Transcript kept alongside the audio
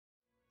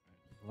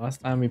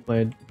last time we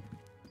played,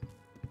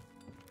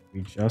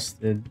 we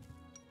just did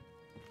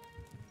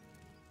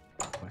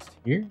quest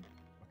here.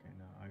 Okay,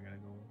 now I gotta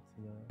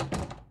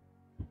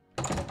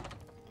go to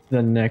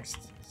the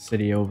next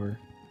city over.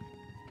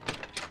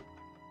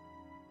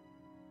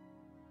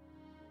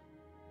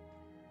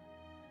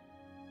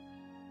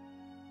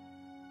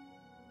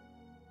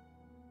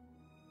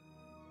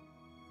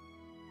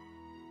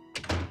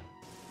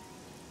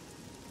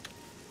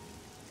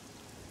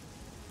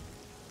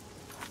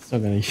 Still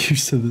gotta get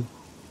used to the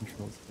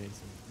control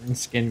space. We're in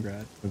Skin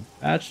Grad. The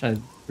batch,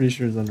 I'm pretty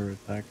sure, is under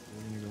attack. So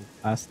we're gonna go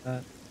past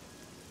that.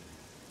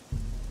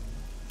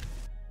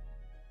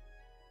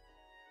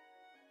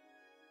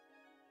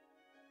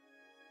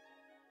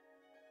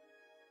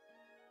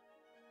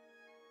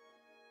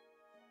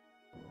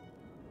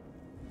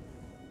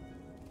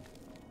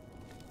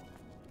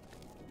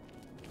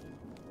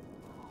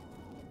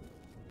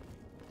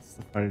 This is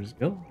the Fighter's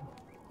Guild,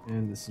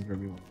 and this is where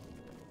we want.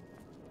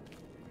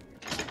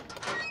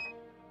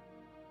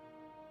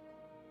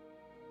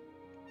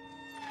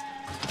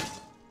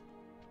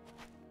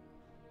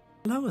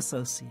 Hello,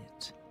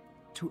 associate.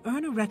 To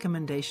earn a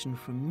recommendation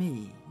from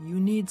me, you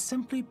need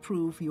simply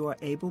prove you are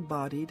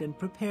able-bodied and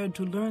prepared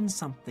to learn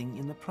something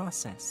in the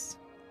process.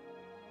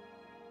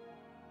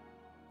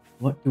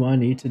 What do I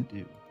need to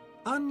do?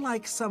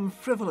 Unlike some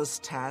frivolous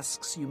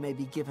tasks you may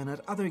be given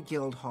at other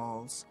guild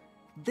halls,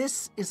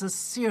 this is a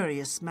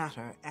serious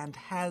matter and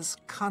has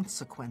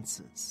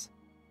consequences.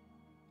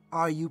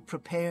 Are you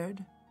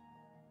prepared?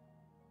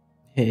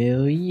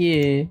 Hell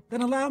yeah.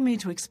 Then allow me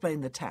to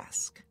explain the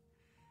task.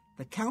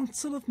 The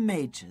Council of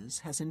Mages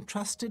has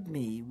entrusted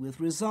me with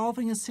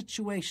resolving a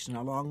situation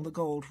along the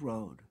Gold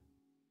Road.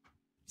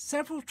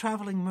 Several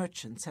traveling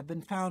merchants have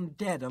been found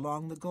dead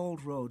along the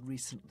Gold Road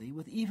recently,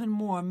 with even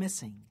more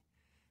missing.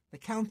 The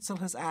Council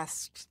has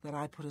asked that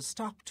I put a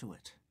stop to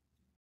it.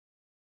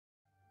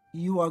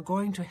 You are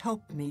going to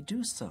help me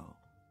do so.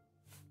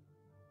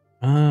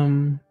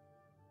 Alright,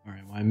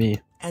 why me?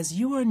 As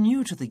you are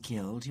new to the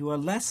guild, you are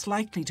less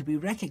likely to be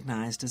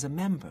recognized as a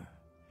member.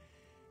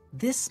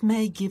 This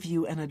may give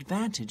you an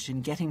advantage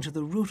in getting to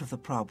the root of the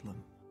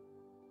problem.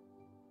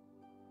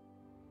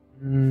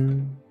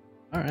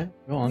 Alright,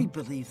 go on. We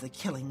believe the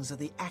killings are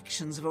the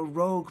actions of a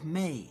rogue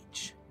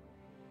mage.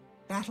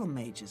 Battle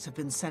mages have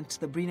been sent to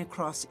the Brina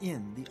Cross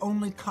Inn, the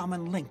only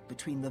common link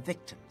between the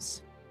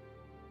victims.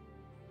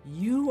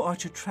 You are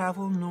to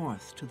travel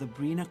north to the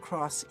Brina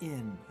Cross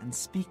Inn and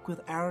speak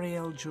with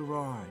Ariel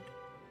Gerard.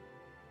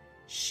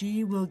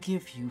 She will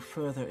give you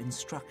further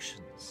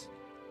instructions.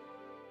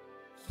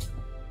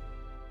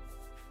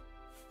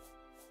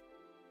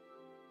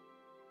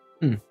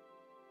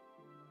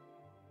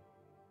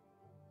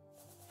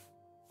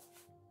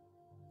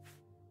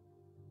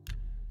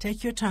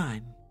 Take your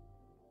time.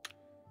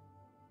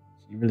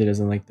 She really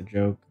doesn't like the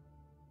joke.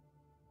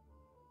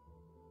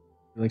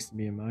 She likes to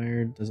be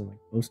admired, doesn't like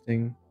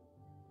boasting.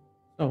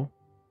 So,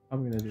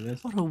 I'm gonna do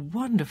this. What a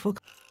wonderful...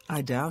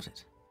 I doubt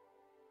it.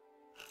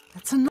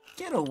 That's enough.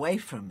 Get away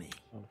from me.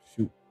 Oh,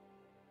 shoot.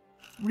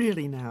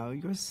 Really now,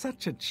 you're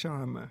such a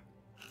charmer.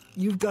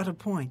 You've got a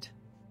point.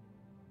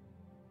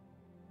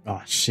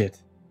 Oh,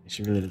 shit.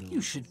 She really didn't.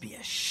 You should be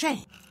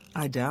ashamed.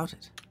 I doubt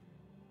it.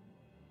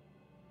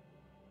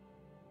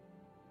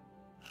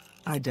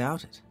 I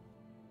doubt it.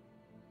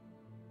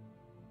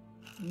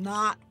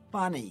 Not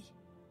funny.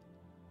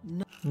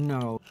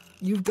 No,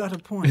 you've got a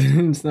point.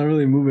 It's not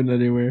really moving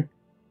anywhere.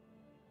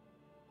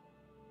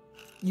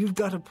 You've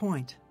got a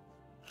point.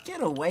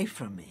 Get away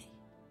from me.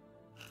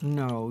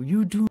 No,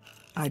 you do.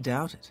 I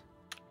doubt it.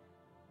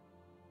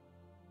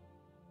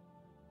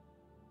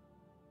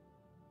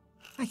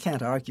 I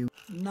can't argue.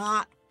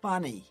 Not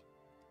funny.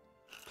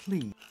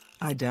 Please.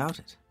 I doubt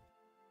it.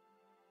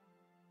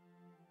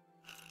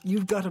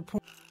 You've got a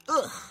point.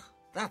 Ugh,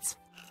 that's...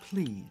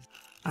 Please.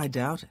 I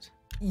doubt it.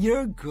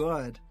 You're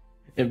good.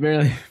 It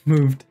barely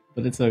moved,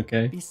 but it's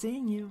okay. Be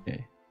seeing you.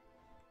 Okay.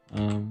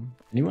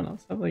 Anyone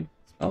else have, like,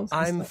 spells?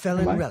 I'm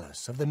Felin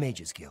Relis of the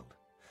Mages Guild.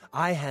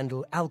 I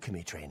handle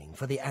alchemy training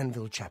for the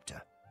Anvil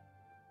chapter.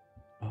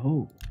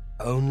 Oh.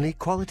 Only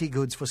quality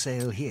goods for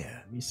sale here.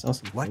 Let me sell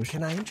some What potions.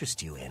 can I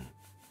interest you in?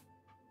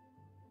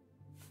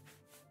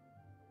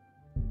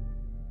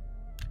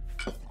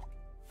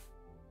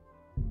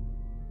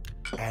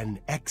 An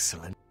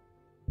excellent...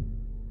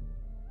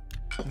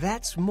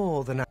 That's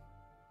more than I...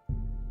 Yeah,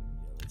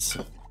 let's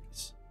sell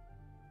these.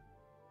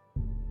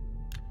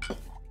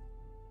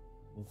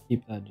 We'll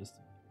keep that just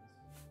in case.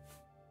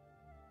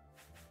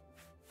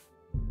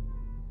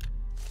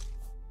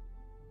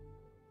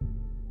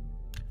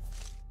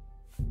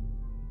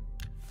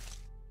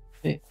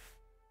 Okay.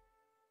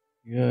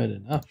 Good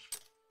enough.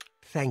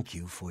 Thank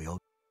you for your...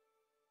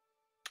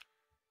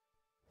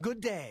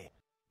 Good day.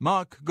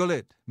 Mark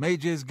Gullet,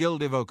 Mage's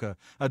Guild Evoker,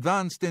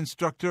 Advanced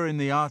Instructor in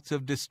the Arts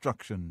of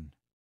Destruction.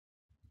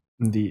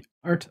 The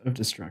Art of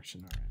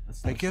Destruction. Alright,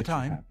 let's Take your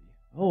time. happy.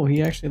 Oh,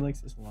 he actually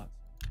likes this a lot.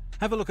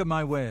 Have a look at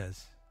my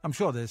wares. I'm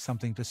sure there's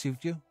something to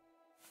suit you.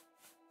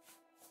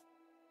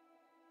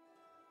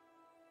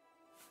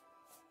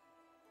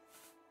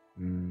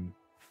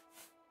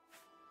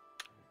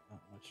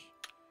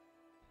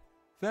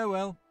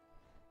 Farewell.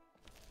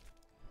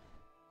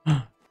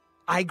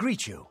 I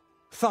greet you,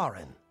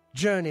 Thorin,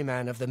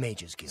 journeyman of the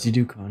Mages Does he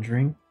Guild. do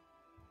conjuring?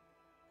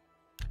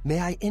 May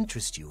I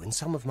interest you in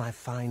some of my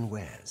fine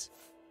wares?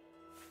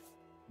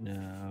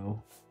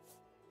 No.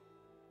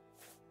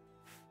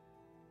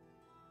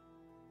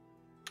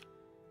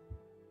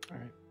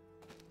 Alright.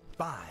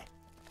 Bye.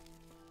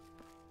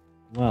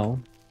 Well,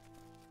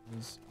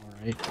 that's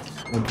alright.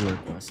 Let's go do our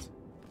quest.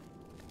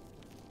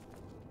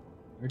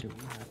 Where do we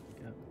have to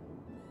go?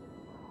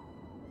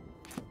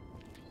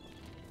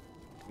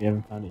 We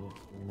haven't found it yet, so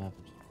we're gonna have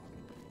to just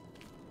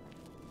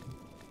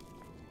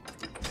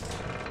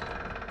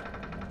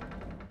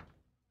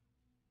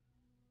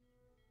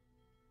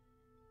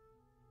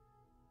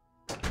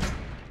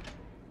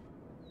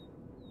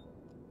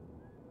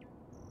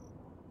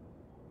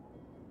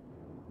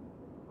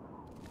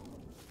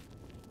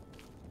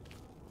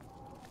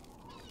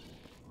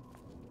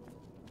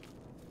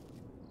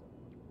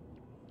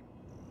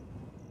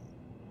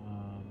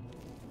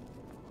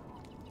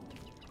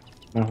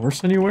my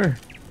horse anywhere?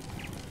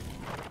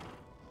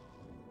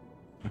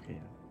 Okay, yeah.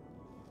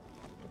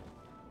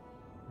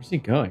 Where's he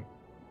going?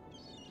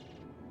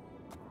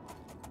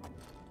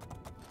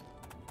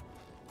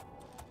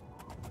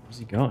 Where's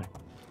he going?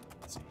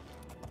 Let's see.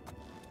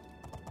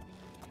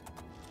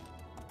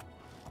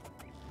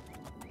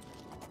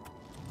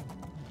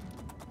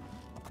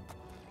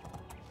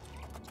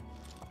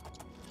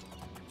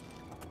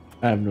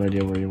 I have no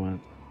idea where he went.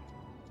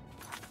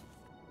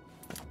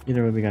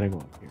 Either way, we gotta go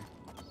up here.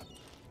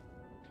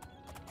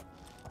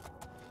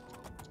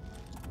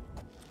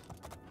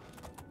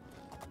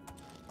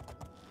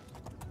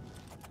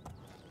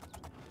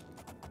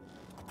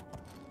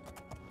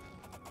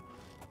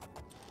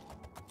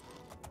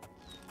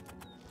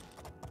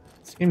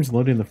 This game's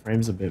loading the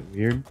frames a bit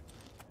weird.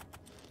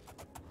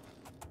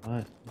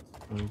 But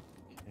it's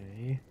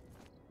okay.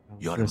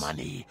 Your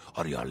money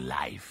or your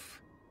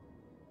life.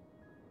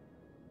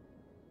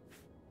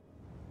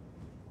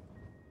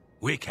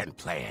 We can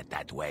play it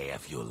that way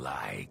if you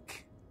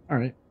like.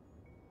 Alright.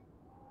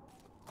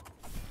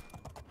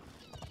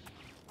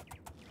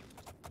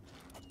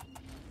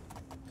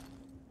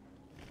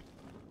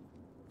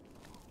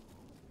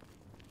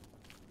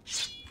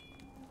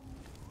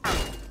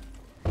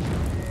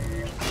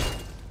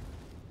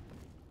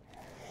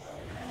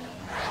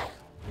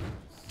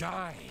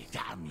 Die,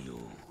 damn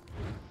you.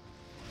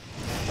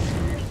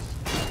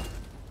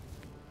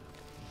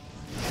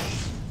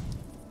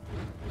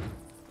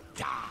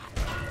 Die.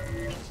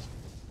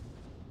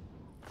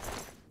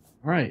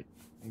 Alright.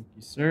 Thank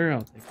you, sir.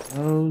 I'll take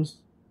those.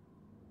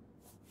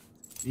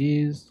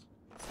 These.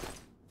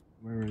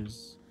 Where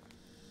is...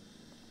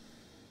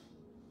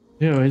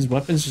 Ew, his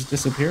weapons just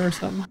disappear or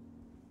something?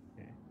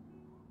 Okay.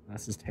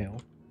 That's his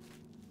tail.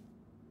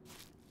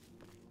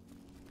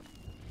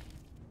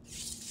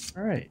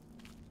 Alright.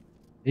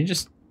 They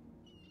just...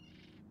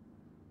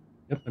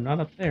 Yep, they're not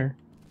up there.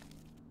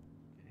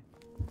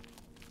 Okay.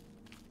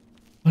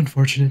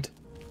 Unfortunate.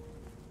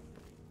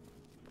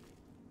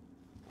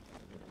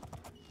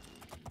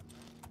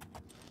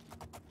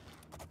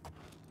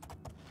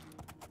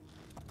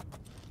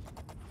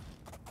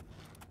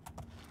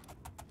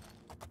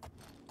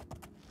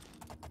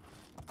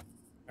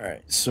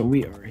 Alright, so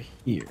we are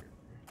here.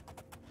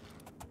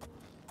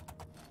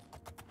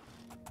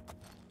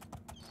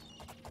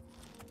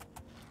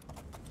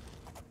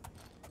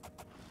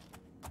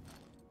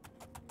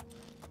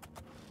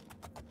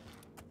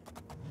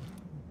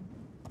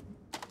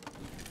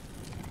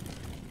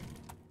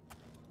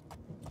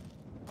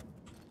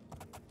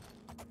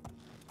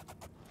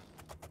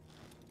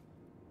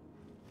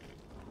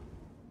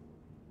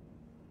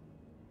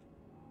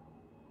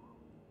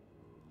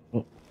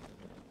 Oh.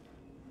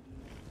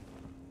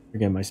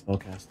 Forget my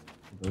spellcast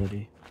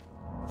ability.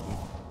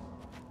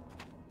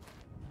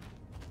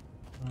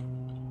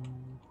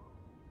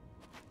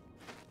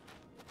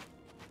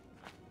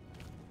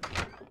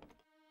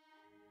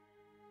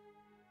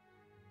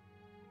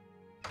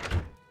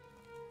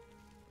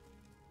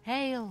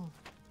 Hail!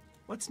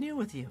 What's new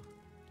with you?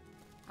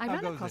 I How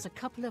ran goes across it? a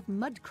couple of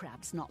mud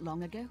crabs not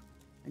long ago.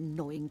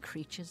 Annoying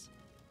creatures.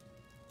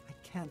 I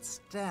can't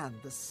stand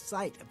the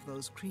sight of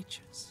those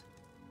creatures.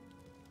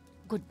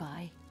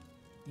 Goodbye.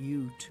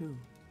 You too.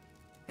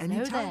 Hello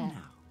Anytime there.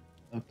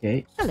 now.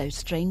 Okay. Hello,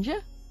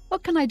 stranger.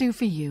 What can I do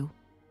for you?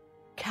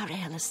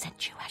 Cariel has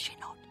sent you, has she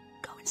not?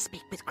 Go and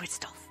speak with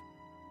Christoph.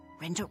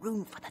 Rent a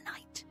room for the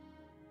night.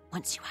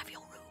 Once you have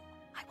your room,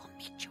 I will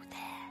meet you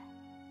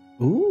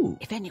there. Ooh.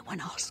 If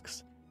anyone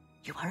asks,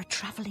 you are a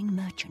traveling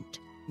merchant,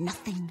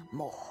 nothing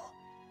more.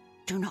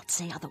 Do not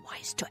say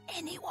otherwise to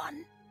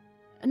anyone.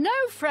 No,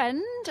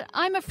 friend.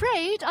 I'm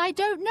afraid I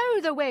don't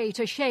know the way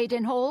to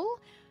Shaden Hall.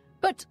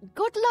 But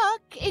good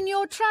luck in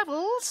your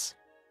travels.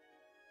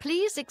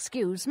 Please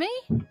excuse me.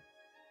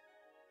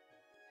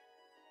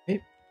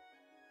 Hey.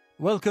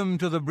 Welcome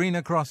to the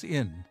Brina Cross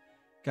Inn.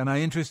 Can I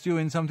interest you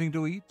in something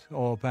to eat,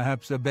 or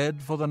perhaps a bed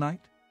for the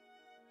night?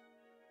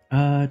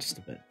 Just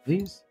a bit,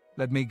 please.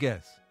 Let me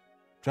guess.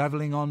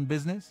 Traveling on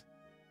business?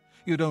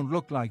 You don't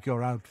look like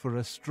you're out for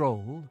a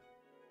stroll.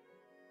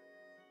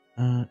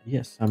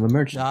 Yes, I'm a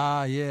merchant.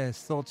 Ah,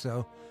 yes, thought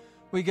so.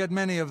 We get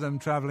many of them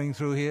traveling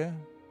through here.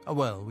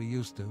 Well, we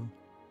used to.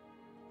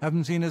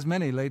 Haven't seen as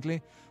many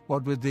lately.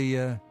 What with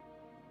the,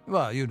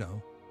 well, you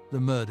know,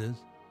 the murders.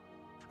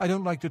 I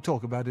don't like to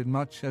talk about it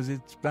much, as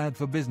it's bad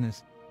for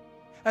business.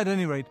 At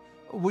any rate,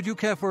 would you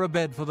care for a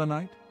bed for the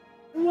night?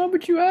 Why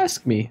would you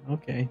ask me?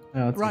 Okay.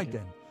 Right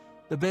then.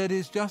 The bed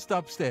is just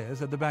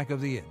upstairs at the back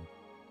of the inn.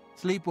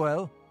 Sleep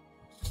well.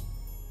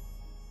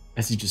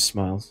 As he just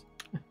smiles.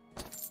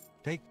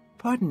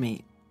 Pardon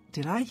me,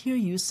 did I hear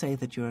you say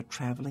that you're a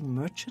traveling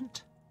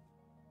merchant?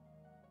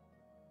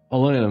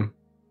 Oh, look at him.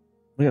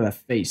 Look at that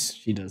face.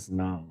 She does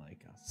not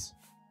like us.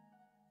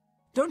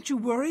 Don't you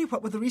worry,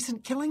 what with the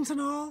recent killings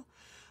and all?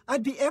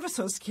 I'd be ever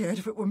so scared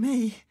if it were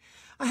me.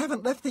 I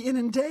haven't left the inn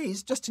in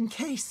days, just in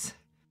case.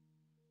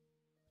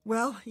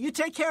 Well, you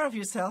take care of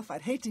yourself.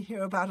 I'd hate to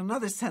hear about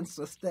another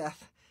senseless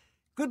death.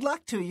 Good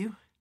luck to you.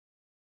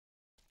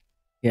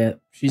 Yeah,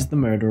 she's the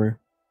murderer.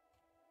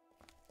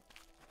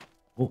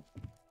 Oh.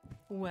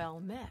 Well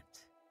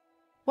met.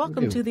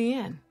 Welcome to the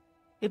inn.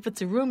 If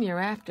it's a room you're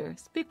after,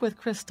 speak with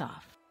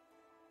Christoph.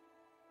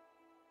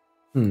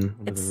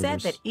 It's said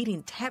that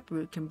eating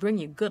taproot can bring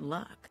you good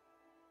luck.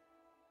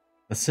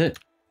 That's it.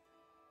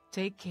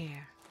 Take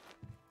care.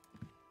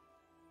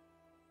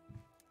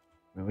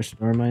 Wait, which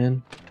door am I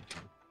in?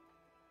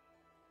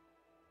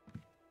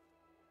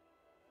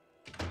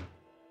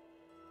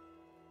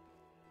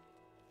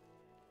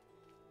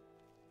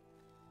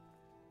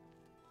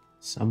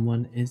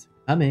 Someone is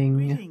coming.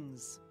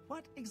 Greetings.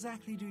 What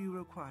exactly do you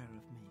require of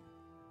me?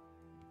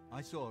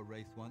 I saw a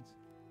wraith once.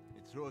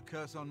 It threw a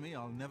curse on me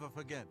I'll never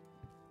forget.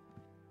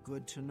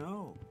 Good to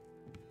know.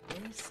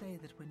 They say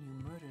that when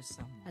you murder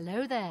someone,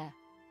 Hello there.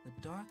 the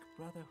Dark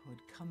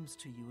Brotherhood comes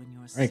to you in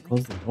your Alright, sleep.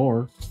 close the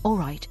door. All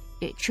right,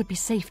 it should be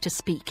safe to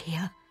speak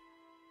here.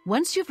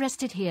 Once you've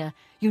rested here,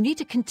 you need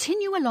to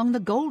continue along the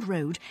Gold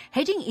Road,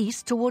 heading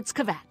east towards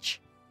Kvatch.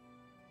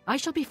 I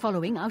shall be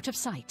following out of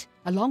sight,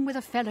 along with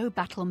a fellow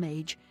battle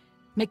mage.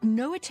 Make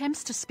no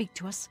attempts to speak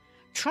to us.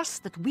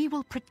 Trust that we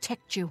will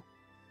protect you.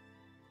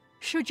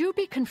 Should you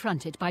be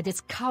confronted by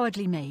this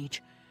cowardly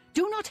mage,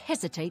 do not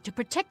hesitate to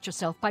protect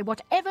yourself by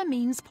whatever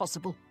means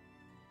possible.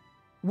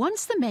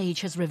 Once the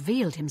mage has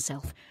revealed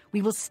himself,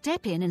 we will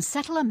step in and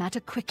settle a matter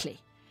quickly.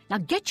 Now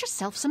get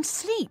yourself some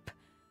sleep.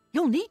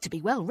 You'll need to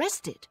be well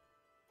rested.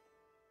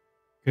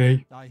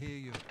 Okay. I hear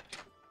you.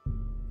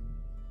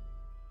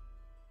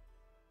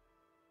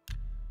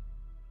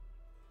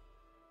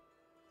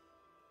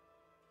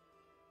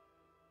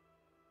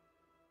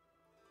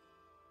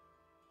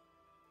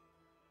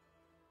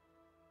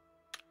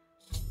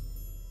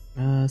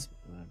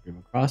 Dream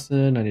across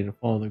it. I need to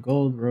follow the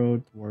gold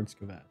road towards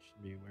Kvatch.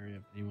 Be wary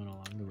of anyone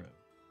along the road.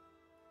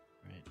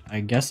 Right.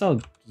 I guess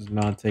I'll just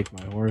not take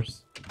my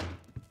horse.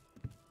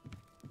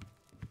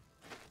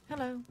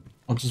 Hello.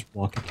 I'll just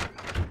walk it.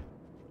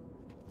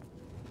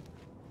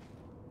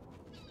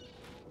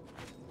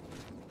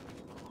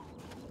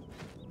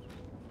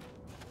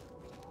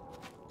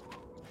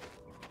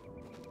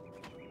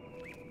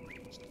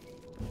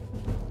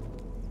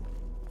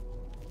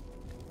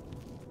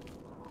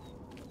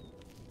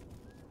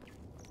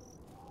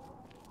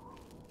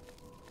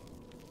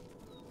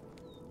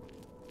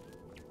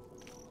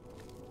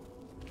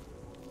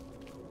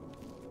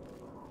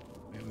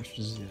 Which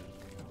is, yeah.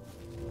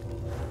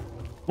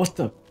 What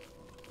the?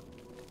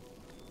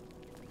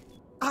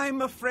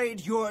 I'm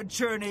afraid your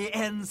journey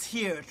ends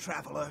here,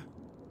 traveler.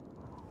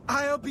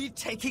 I'll be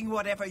taking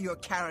whatever you're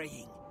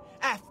carrying.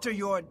 After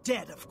you're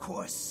dead, of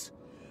course.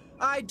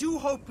 I do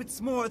hope it's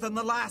more than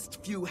the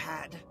last few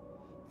had.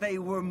 They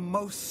were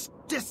most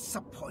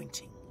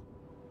disappointing.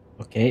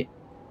 Okay.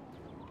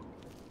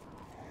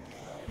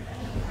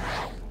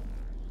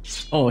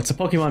 Oh, it's a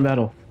Pokemon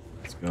battle.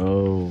 Let's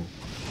go.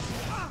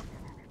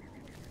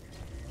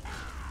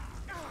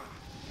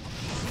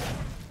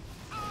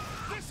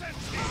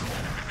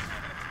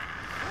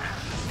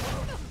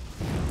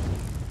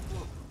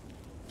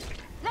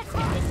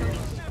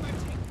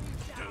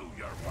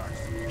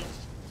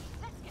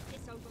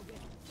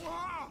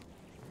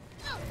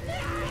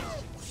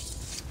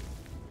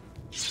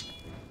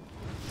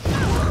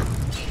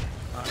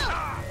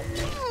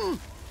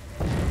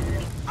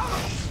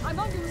 I'm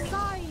on your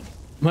side.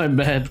 My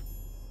bad.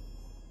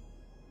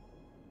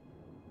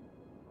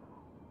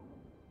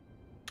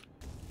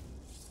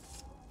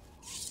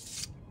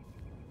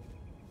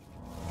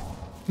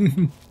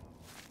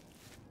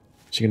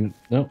 She gonna...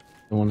 Nope.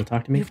 Don't want to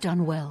talk to me? You've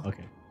done well.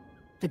 Okay.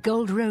 The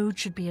Gold Road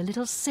should be a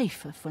little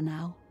safer for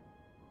now.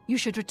 You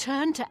should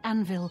return to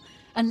Anvil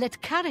and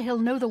let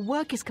Carahil know the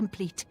work is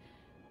complete.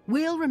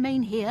 We'll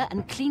remain here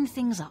and clean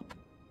things up.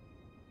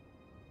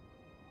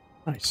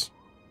 Nice.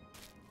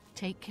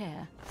 Take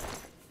care.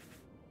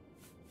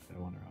 I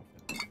want her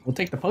outfit. We'll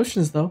take the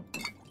potions, though.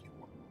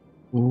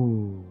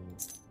 Ooh.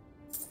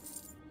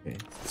 Okay.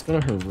 Let's go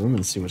to her room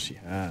and see what she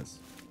has.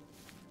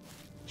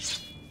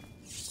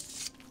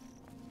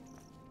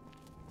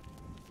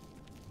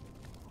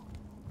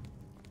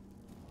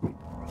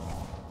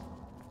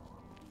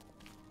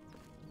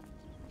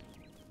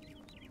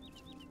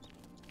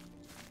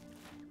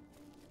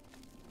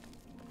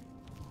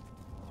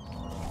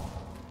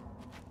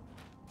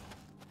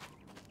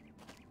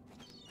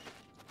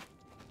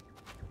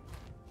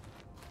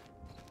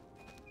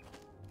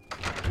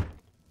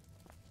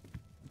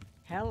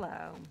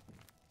 Hello.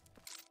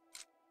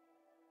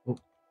 Oh.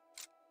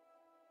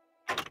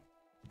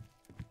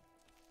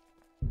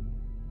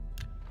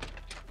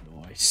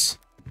 Nice.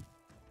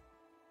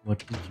 What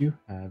did you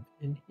have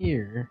in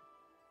here?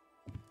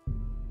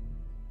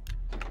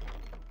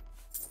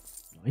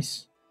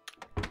 Nice.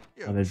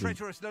 You Oh, they did.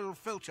 traitorous little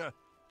filcher.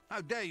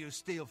 How dare you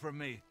steal from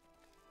me?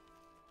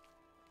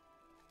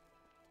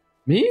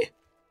 Me?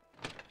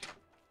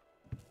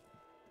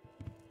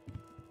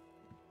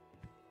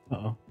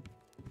 Uh-oh.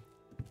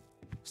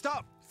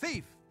 Stop,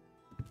 thief!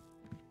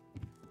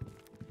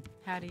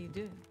 How do you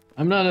do?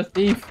 I'm not a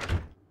thief.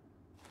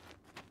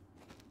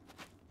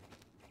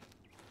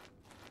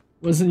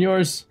 Wasn't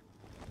yours.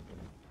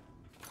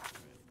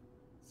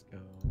 Let's go.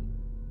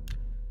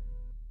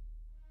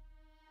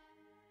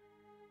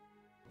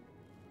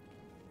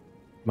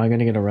 Am I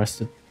gonna get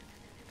arrested?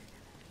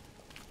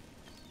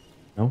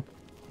 No?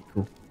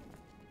 Cool.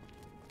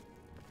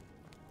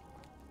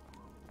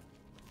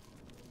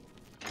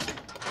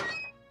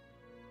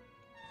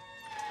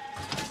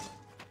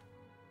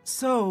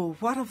 So,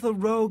 what of the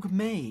rogue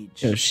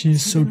mage? Yeah,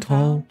 she's Has he so been tall.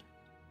 found?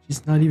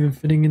 She's not even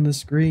fitting in the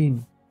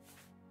screen.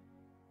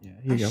 Yeah,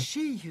 here you go. A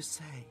she, you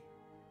say?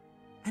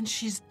 And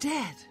she's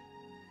dead.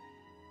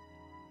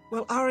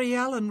 Well,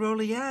 Ariel and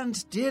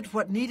Roliand did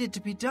what needed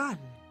to be done.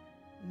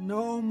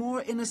 No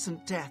more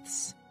innocent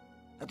deaths.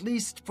 At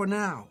least for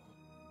now.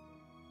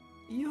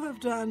 You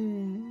have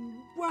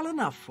done well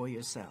enough for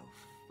yourself.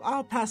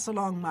 I'll pass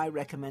along my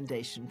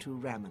recommendation to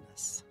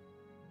Raminus.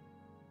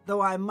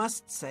 Though I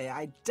must say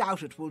I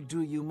doubt it will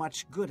do you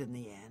much good in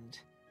the end.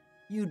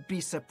 You'd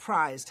be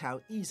surprised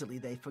how easily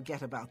they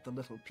forget about the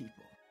little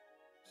people.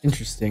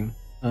 Interesting.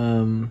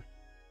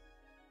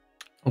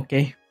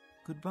 Okay.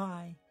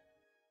 Goodbye.